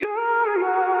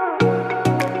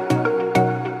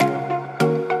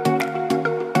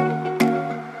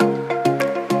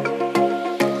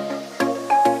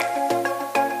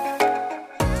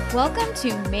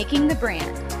to Making the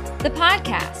Brand, the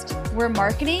podcast where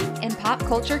marketing and pop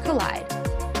culture collide.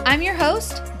 I'm your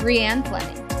host, Brianne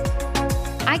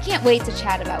Fleming. I can't wait to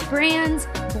chat about brands,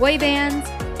 boy bands,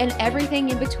 and everything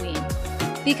in between.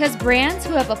 Because brands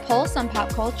who have a pulse on pop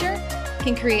culture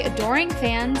can create adoring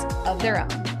fans of their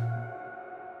own.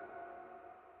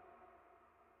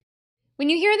 When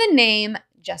you hear the name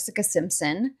Jessica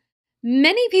Simpson,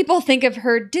 many people think of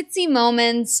her ditzy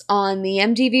moments on the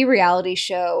MTV reality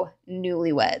show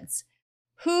Newlyweds.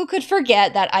 Who could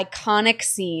forget that iconic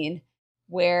scene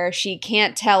where she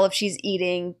can't tell if she's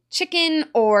eating chicken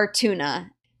or tuna?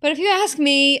 But if you ask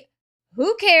me,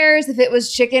 who cares if it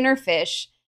was chicken or fish?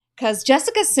 Because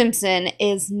Jessica Simpson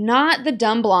is not the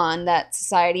dumb blonde that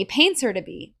society paints her to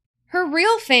be. Her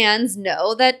real fans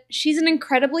know that she's an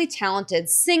incredibly talented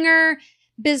singer,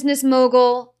 business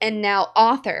mogul, and now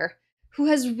author who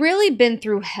has really been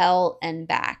through hell and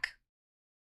back.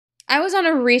 I was on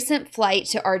a recent flight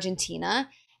to Argentina,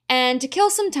 and to kill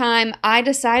some time, I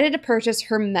decided to purchase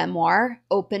her memoir,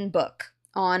 Open Book,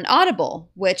 on Audible,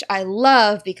 which I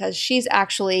love because she's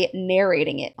actually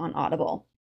narrating it on Audible.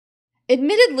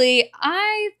 Admittedly,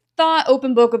 I thought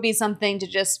Open Book would be something to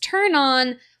just turn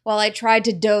on while I tried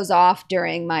to doze off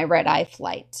during my red-eye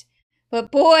flight. But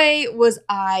boy, was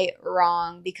I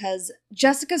wrong, because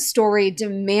Jessica's story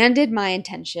demanded my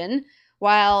attention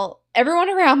while everyone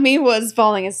around me was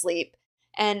falling asleep.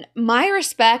 And my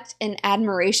respect and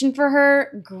admiration for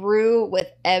her grew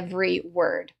with every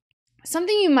word.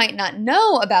 Something you might not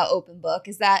know about Open Book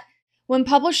is that when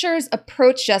publishers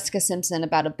approached Jessica Simpson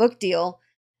about a book deal,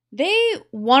 they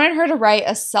wanted her to write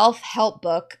a self-help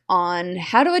book on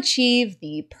how to achieve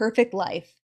the perfect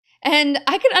life. And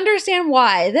I could understand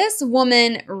why. This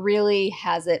woman really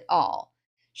has it all.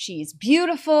 She's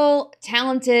beautiful,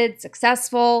 talented,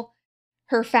 successful.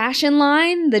 Her fashion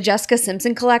line, the Jessica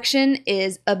Simpson collection,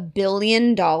 is a $1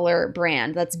 billion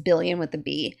brand. That's billion with a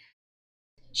B.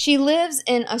 She lives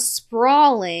in a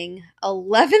sprawling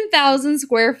 11,000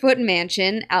 square foot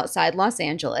mansion outside Los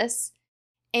Angeles.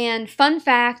 And fun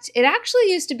fact, it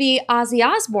actually used to be Ozzy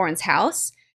Osbourne's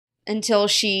house, until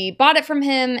she bought it from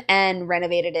him and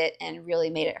renovated it and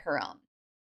really made it her own.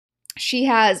 She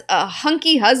has a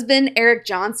hunky husband, Eric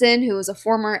Johnson, who is a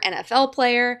former NFL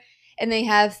player, and they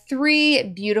have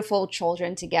 3 beautiful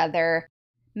children together,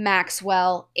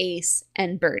 Maxwell, Ace,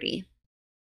 and Birdie.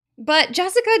 But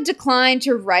Jessica declined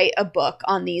to write a book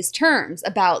on these terms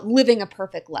about living a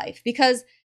perfect life because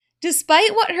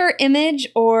despite what her image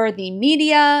or the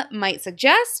media might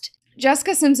suggest,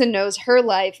 Jessica Simpson knows her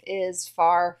life is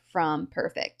far from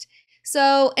perfect.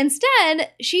 So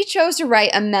instead, she chose to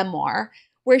write a memoir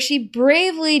where she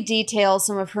bravely details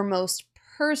some of her most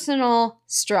personal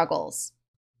struggles.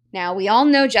 Now, we all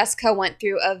know Jessica went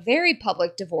through a very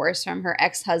public divorce from her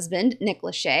ex-husband, Nick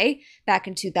Lachey, back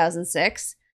in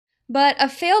 2006. But a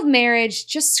failed marriage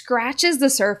just scratches the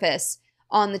surface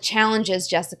on the challenges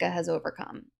Jessica has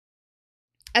overcome.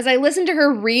 As I listened to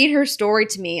her read her story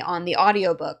to me on the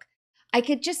audiobook, I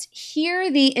could just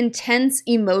hear the intense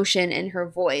emotion in her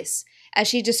voice as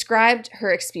she described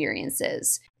her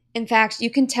experiences. In fact,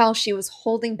 you can tell she was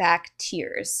holding back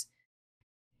tears.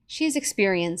 She's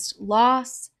experienced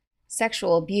loss,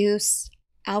 sexual abuse,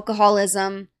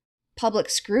 alcoholism, public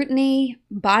scrutiny,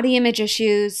 body image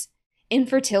issues,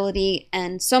 infertility,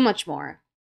 and so much more.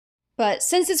 But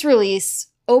since its release,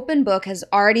 Open Book has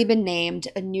already been named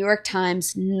a New York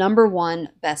Times #1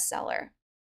 bestseller.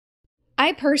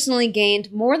 I personally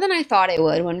gained more than I thought I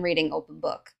would when reading Open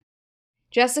Book.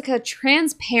 Jessica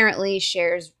transparently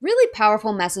shares really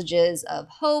powerful messages of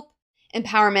hope,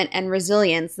 empowerment, and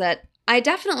resilience that I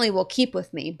definitely will keep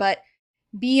with me. But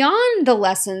beyond the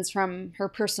lessons from her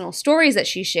personal stories that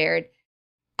she shared,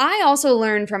 I also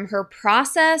learned from her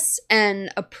process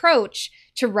and approach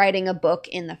to writing a book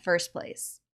in the first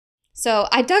place. So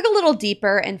I dug a little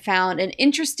deeper and found an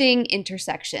interesting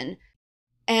intersection.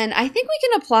 And I think we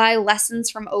can apply lessons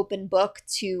from Open Book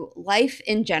to life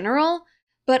in general,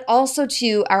 but also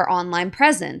to our online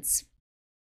presence.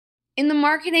 In the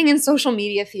marketing and social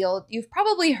media field, you've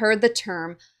probably heard the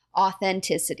term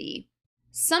authenticity.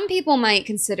 Some people might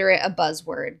consider it a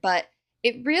buzzword, but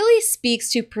it really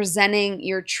speaks to presenting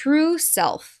your true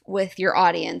self with your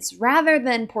audience rather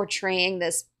than portraying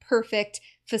this perfect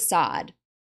facade.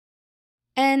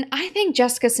 And I think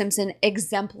Jessica Simpson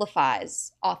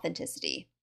exemplifies authenticity.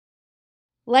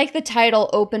 Like the title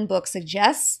Open Book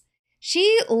suggests,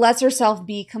 she lets herself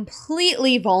be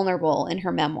completely vulnerable in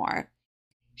her memoir.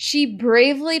 She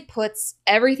bravely puts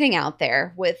everything out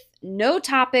there with no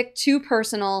topic too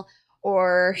personal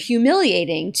or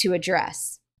humiliating to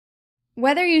address.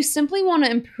 Whether you simply want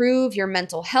to improve your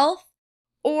mental health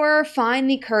or find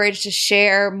the courage to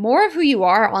share more of who you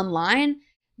are online,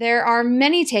 there are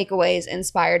many takeaways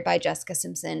inspired by Jessica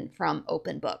Simpson from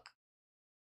Open Book.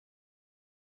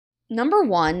 Number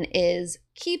 1 is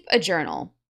keep a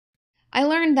journal. I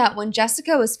learned that when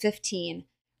Jessica was 15,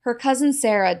 her cousin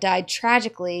Sarah died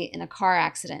tragically in a car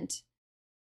accident.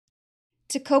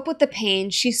 To cope with the pain,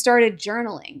 she started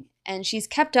journaling, and she's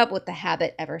kept up with the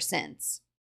habit ever since.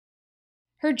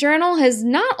 Her journal has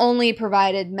not only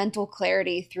provided mental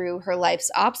clarity through her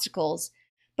life's obstacles,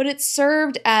 but it's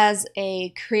served as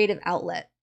a creative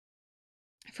outlet.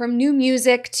 From new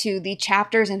music to the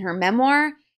chapters in her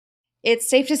memoir, it's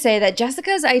safe to say that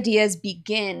Jessica's ideas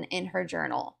begin in her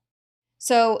journal.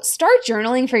 So start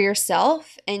journaling for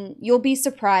yourself, and you'll be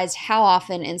surprised how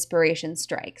often inspiration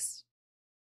strikes.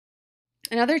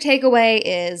 Another takeaway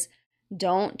is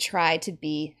don't try to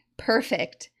be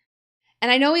perfect.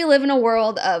 And I know we live in a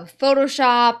world of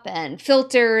Photoshop and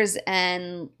filters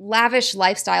and lavish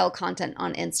lifestyle content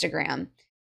on Instagram.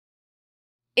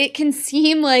 It can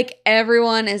seem like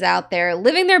everyone is out there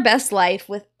living their best life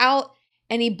without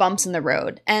any bumps in the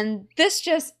road. And this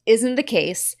just isn't the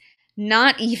case,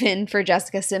 not even for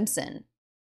Jessica Simpson.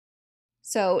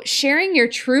 So sharing your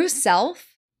true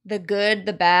self, the good,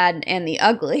 the bad, and the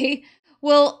ugly,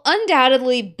 will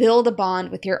undoubtedly build a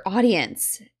bond with your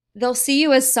audience. They'll see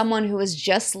you as someone who is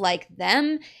just like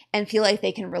them and feel like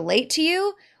they can relate to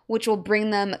you, which will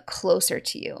bring them closer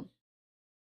to you.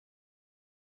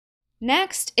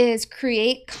 Next is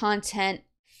create content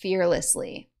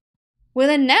fearlessly. With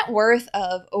a net worth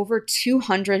of over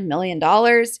 $200 million,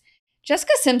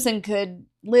 Jessica Simpson could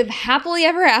live happily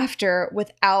ever after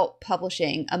without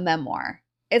publishing a memoir.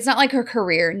 It's not like her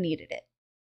career needed it.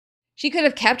 She could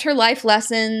have kept her life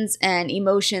lessons and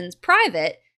emotions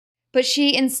private, but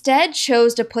she instead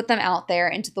chose to put them out there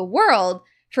into the world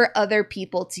for other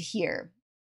people to hear.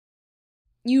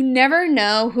 You never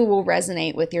know who will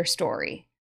resonate with your story.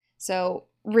 So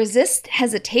resist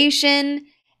hesitation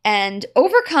and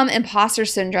overcome imposter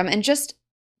syndrome and just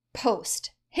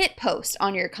hit post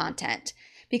on your content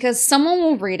because someone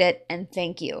will read it and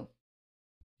thank you.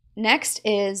 Next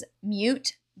is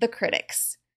mute the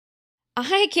critics.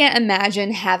 I can't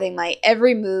imagine having my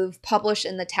every move published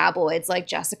in the tabloids like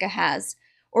Jessica has,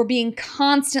 or being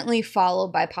constantly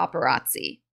followed by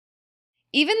paparazzi.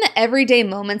 Even the everyday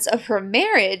moments of her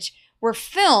marriage were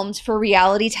filmed for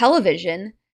reality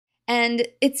television, and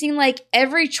it seemed like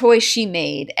every choice she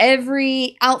made,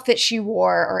 every outfit she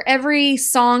wore, or every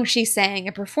song she sang,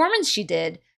 a performance she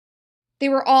did, they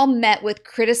were all met with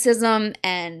criticism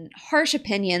and harsh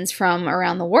opinions from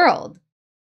around the world.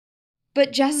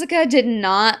 But Jessica did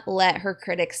not let her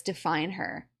critics define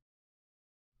her.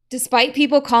 Despite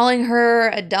people calling her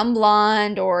a dumb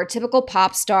blonde or a typical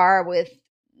pop star with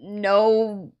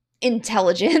no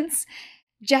intelligence,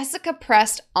 Jessica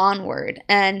pressed onward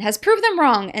and has proved them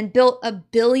wrong and built a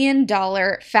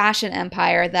billion-dollar fashion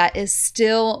empire that is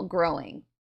still growing.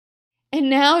 And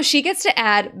now she gets to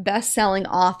add best-selling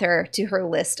author to her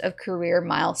list of career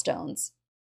milestones.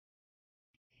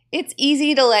 It's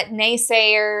easy to let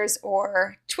naysayers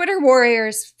or Twitter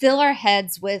warriors fill our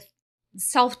heads with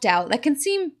self-doubt that can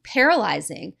seem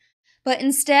paralyzing, but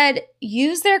instead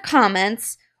use their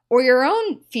comments or your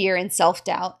own fear and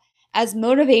self-doubt as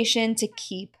motivation to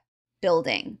keep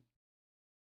building.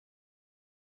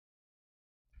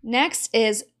 Next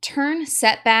is turn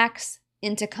setbacks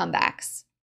into comebacks.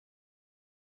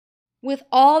 With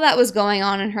all that was going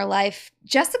on in her life,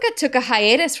 Jessica took a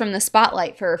hiatus from the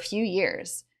spotlight for a few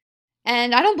years.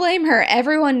 And I don't blame her.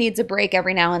 Everyone needs a break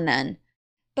every now and then.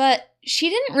 But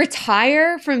she didn't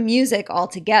retire from music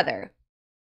altogether.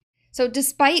 So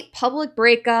despite public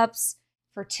breakups,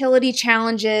 fertility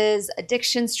challenges,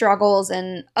 addiction struggles,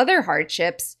 and other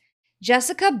hardships,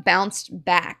 Jessica bounced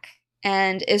back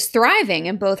and is thriving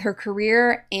in both her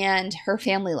career and her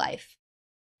family life.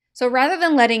 So rather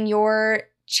than letting your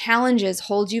challenges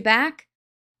hold you back,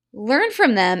 learn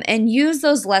from them and use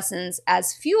those lessons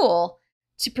as fuel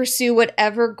to pursue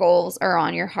whatever goals are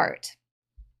on your heart.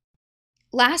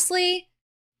 Lastly,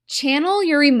 channel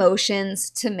your emotions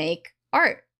to make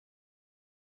art.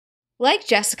 Like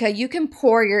Jessica, you can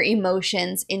pour your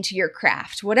emotions into your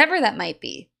craft, whatever that might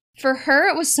be. For her,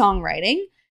 it was songwriting,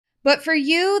 but for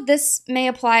you, this may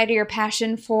apply to your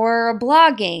passion for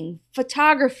blogging,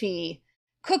 photography,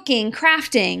 cooking,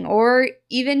 crafting, or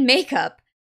even makeup.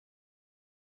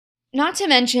 Not to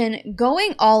mention,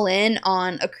 going all in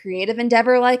on a creative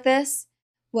endeavor like this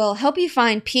will help you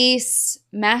find peace,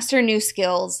 master new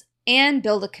skills, and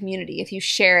build a community if you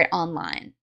share it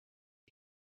online.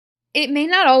 It may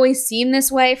not always seem this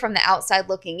way from the outside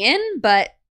looking in,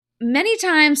 but many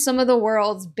times some of the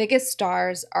world's biggest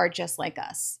stars are just like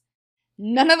us.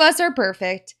 None of us are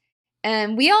perfect,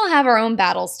 and we all have our own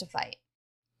battles to fight.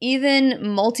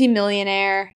 Even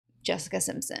multimillionaire Jessica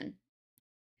Simpson.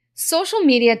 Social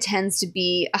media tends to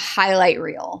be a highlight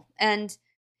reel, and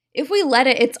if we let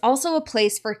it, it's also a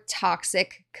place for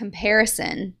toxic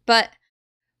comparison. But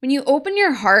when you open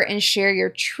your heart and share your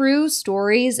true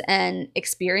stories and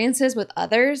experiences with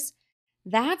others,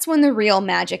 that's when the real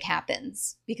magic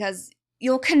happens, because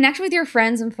you'll connect with your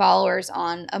friends and followers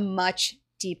on a much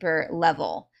deeper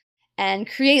level and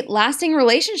create lasting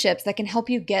relationships that can help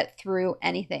you get through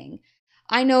anything.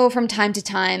 I know from time to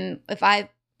time, if I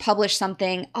publish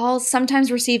something, I'll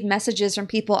sometimes receive messages from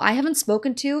people I haven't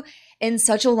spoken to in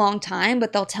such a long time,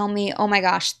 but they'll tell me, oh my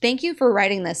gosh, thank you for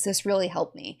writing this. This really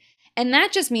helped me. And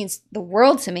that just means the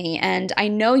world to me. And I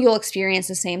know you'll experience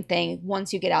the same thing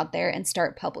once you get out there and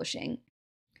start publishing.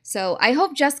 So I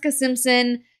hope Jessica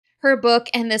Simpson, her book,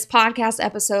 and this podcast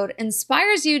episode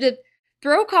inspires you to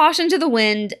throw caution to the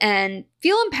wind and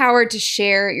feel empowered to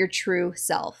share your true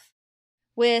self.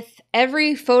 With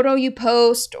every photo you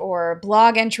post or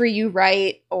blog entry you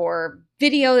write or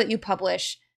video that you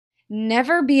publish,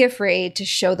 never be afraid to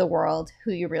show the world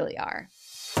who you really are.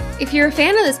 If you're a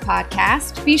fan of this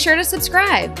podcast, be sure to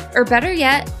subscribe, or better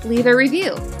yet, leave a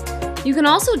review. You can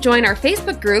also join our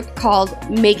Facebook group called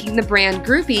Making the Brand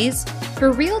Groupies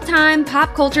for real-time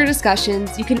pop culture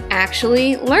discussions you can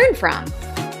actually learn from.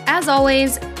 As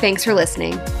always, thanks for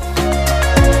listening.